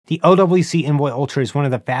The OWC Envoy Ultra is one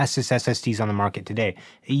of the fastest SSDs on the market today.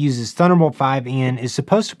 It uses Thunderbolt 5 and is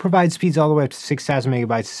supposed to provide speeds all the way up to 6,000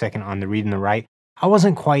 megabytes a second on the read and the write. I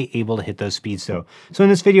wasn't quite able to hit those speeds though. So in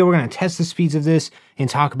this video, we're going to test the speeds of this and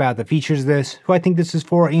talk about the features of this, who I think this is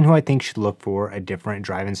for, and who I think should look for a different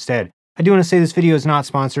drive instead. I do want to say this video is not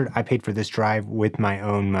sponsored. I paid for this drive with my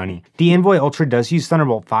own money. The Envoy Ultra does use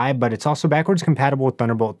Thunderbolt 5, but it's also backwards compatible with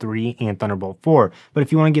Thunderbolt 3 and Thunderbolt 4. But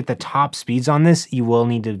if you want to get the top speeds on this, you will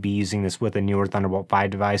need to be using this with a newer Thunderbolt 5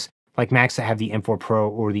 device. Like Macs that have the M4 Pro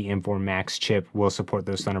or the M4 Max chip will support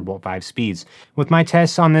those Thunderbolt 5 speeds. With my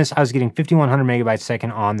tests on this, I was getting 5,100 megabytes a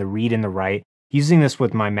second on the read and the write. Using this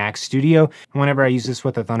with my Mac Studio, and whenever I use this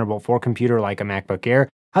with a Thunderbolt 4 computer like a MacBook Air,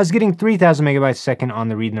 I was getting 3,000 megabytes a second on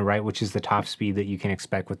the read and the write, which is the top speed that you can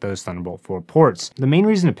expect with those Thunderbolt 4 ports. The main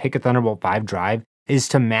reason to pick a Thunderbolt 5 drive is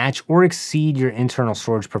to match or exceed your internal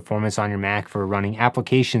storage performance on your Mac for running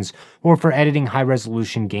applications or for editing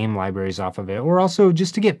high-resolution game libraries off of it, or also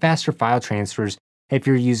just to get faster file transfers if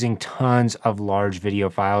you're using tons of large video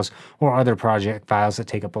files or other project files that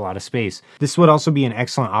take up a lot of space. This would also be an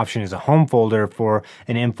excellent option as a home folder for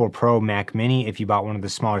an M4 Pro Mac Mini. If you bought one of the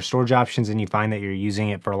smaller storage options and you find that you're using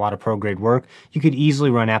it for a lot of pro grade work, you could easily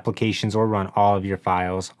run applications or run all of your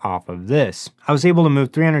files off of this. I was able to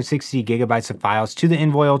move 360 gigabytes of files to the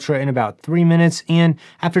Envoy Ultra in about 3 minutes, and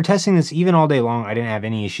after testing this even all day long, I didn't have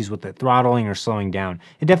any issues with it throttling or slowing down.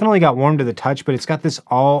 It definitely got warm to the touch, but it's got this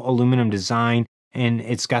all aluminum design, and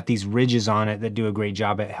it's got these ridges on it that do a great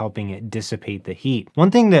job at helping it dissipate the heat.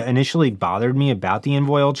 One thing that initially bothered me about the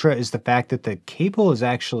Envoy Ultra is the fact that the cable is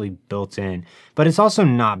actually built in, but it's also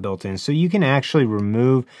not built in. So you can actually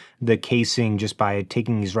remove the casing just by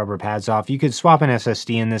taking these rubber pads off. You could swap an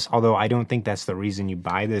SSD in this, although I don't think that's the reason you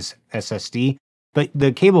buy this SSD, but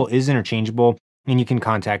the cable is interchangeable and you can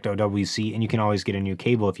contact OWC and you can always get a new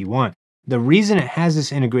cable if you want. The reason it has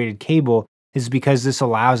this integrated cable is because this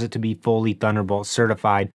allows it to be fully Thunderbolt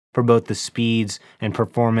certified for both the speeds and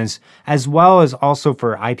performance, as well as also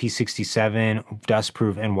for IP67,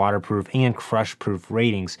 dustproof and waterproof and crush-proof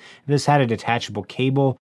ratings. If this had a detachable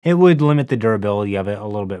cable, it would limit the durability of it a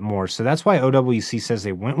little bit more. So that's why OWC says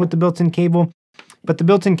they went with the built-in cable, but the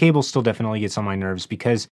built-in cable still definitely gets on my nerves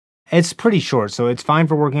because it's pretty short, so it's fine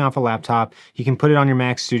for working off a laptop. You can put it on your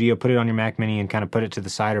Mac Studio, put it on your Mac Mini, and kind of put it to the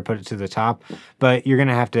side or put it to the top. But you're going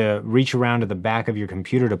to have to reach around to the back of your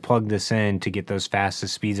computer to plug this in to get those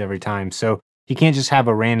fastest speeds every time. So you can't just have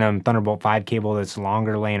a random Thunderbolt 5 cable that's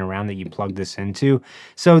longer laying around that you plug this into.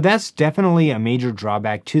 So that's definitely a major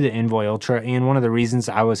drawback to the Envoy Ultra, and one of the reasons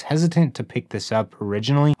I was hesitant to pick this up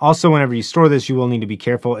originally. Also, whenever you store this, you will need to be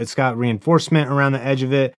careful. It's got reinforcement around the edge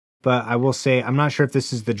of it. But I will say, I'm not sure if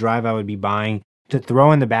this is the drive I would be buying to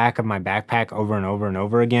throw in the back of my backpack over and over and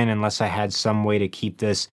over again, unless I had some way to keep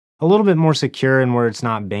this a little bit more secure and where it's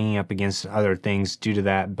not banging up against other things due to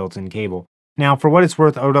that built-in cable. Now, for what it's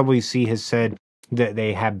worth, OWC has said that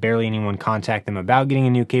they have barely anyone contact them about getting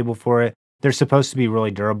a new cable for it. They're supposed to be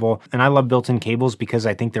really durable, and I love built-in cables because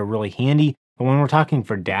I think they're really handy. But when we're talking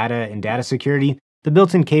for data and data security, the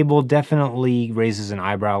built-in cable definitely raises an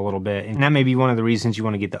eyebrow a little bit, and that may be one of the reasons you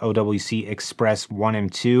want to get the OWC Express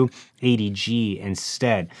 1M2 80G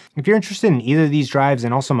instead. If you're interested in either of these drives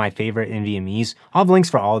and also my favorite NVMEs, I'll have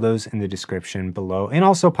links for all of those in the description below and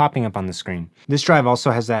also popping up on the screen. This drive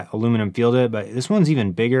also has that aluminum feel to it, but this one's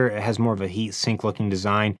even bigger. It has more of a heat sink looking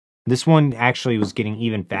design. This one actually was getting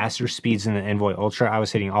even faster speeds than the Envoy Ultra. I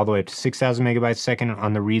was hitting all the way up to 6,000 megabytes a second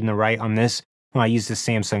on the read and the write on this. Well, I used the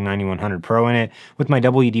Samsung 9100 Pro in it. With my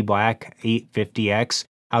WD Black 850X,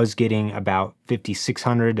 I was getting about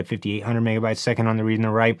 5,600 to 5,800 megabytes a second on the read and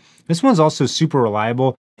the write. This one's also super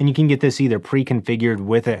reliable, and you can get this either pre-configured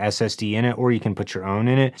with an SSD in it, or you can put your own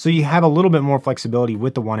in it. So you have a little bit more flexibility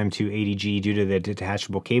with the 1M2 80G due to the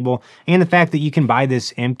detachable cable, and the fact that you can buy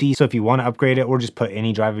this empty. So if you want to upgrade it or just put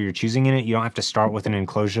any driver you're choosing in it, you don't have to start with an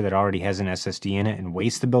enclosure that already has an SSD in it and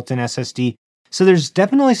waste the built-in SSD. So there's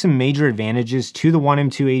definitely some major advantages to the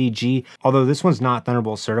 1M2 80G, although this one's not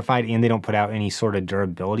Thunderbolt certified and they don't put out any sort of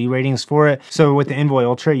durability ratings for it. So with the Envoy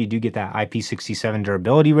Ultra, you do get that IP67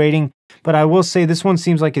 durability rating, but I will say this one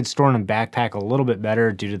seems like it's stored in a backpack a little bit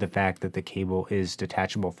better due to the fact that the cable is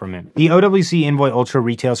detachable from it. The OWC Envoy Ultra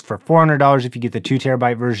retails for $400 if you get the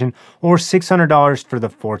 2TB version, or $600 for the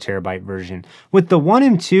 4TB version. With the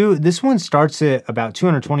 1M2, this one starts at about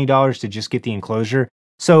 $220 to just get the enclosure.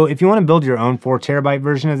 So if you want to build your own 4TB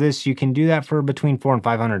version of this, you can do that for between $400 and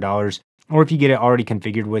 $500. Or if you get it already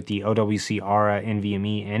configured with the OWC Aura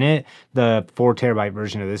NVMe in it, the 4TB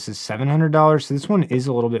version of this is $700. So this one is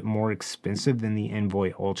a little bit more expensive than the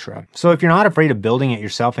Envoy Ultra. So if you're not afraid of building it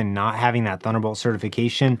yourself and not having that Thunderbolt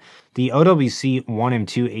certification, the OWC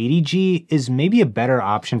 1M280G is maybe a better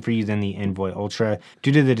option for you than the Envoy Ultra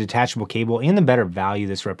due to the detachable cable and the better value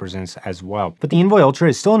this represents as well. But the Envoy Ultra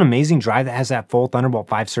is still an amazing drive that has that full Thunderbolt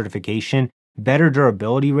 5 certification, better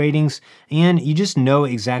durability ratings, and you just know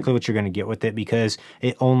exactly what you're going to get with it because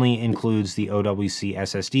it only includes the OWC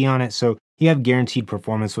SSD on it. So you have guaranteed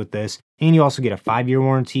performance with this, and you also get a 5-year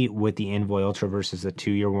warranty with the Envoy Ultra versus a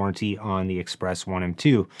 2-year warranty on the Express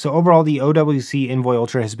 1M2. So overall, the OWC Envoy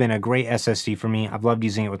Ultra has been a great SSD for me. I've loved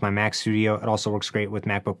using it with my Mac Studio. It also works great with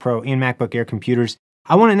MacBook Pro and MacBook Air computers.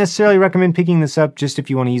 I wouldn't necessarily recommend picking this up just if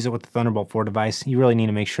you want to use it with the Thunderbolt 4 device. You really need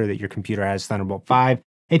to make sure that your computer has Thunderbolt 5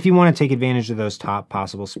 if you want to take advantage of those top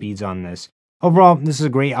possible speeds on this. Overall, this is a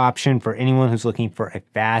great option for anyone who's looking for a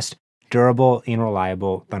fast, durable, and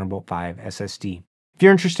reliable Thunderbolt 5 SSD. If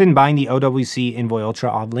you're interested in buying the OWC Envoy Ultra,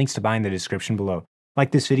 I'll have links to buy in the description below.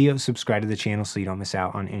 Like this video, subscribe to the channel so you don't miss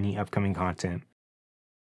out on any upcoming content.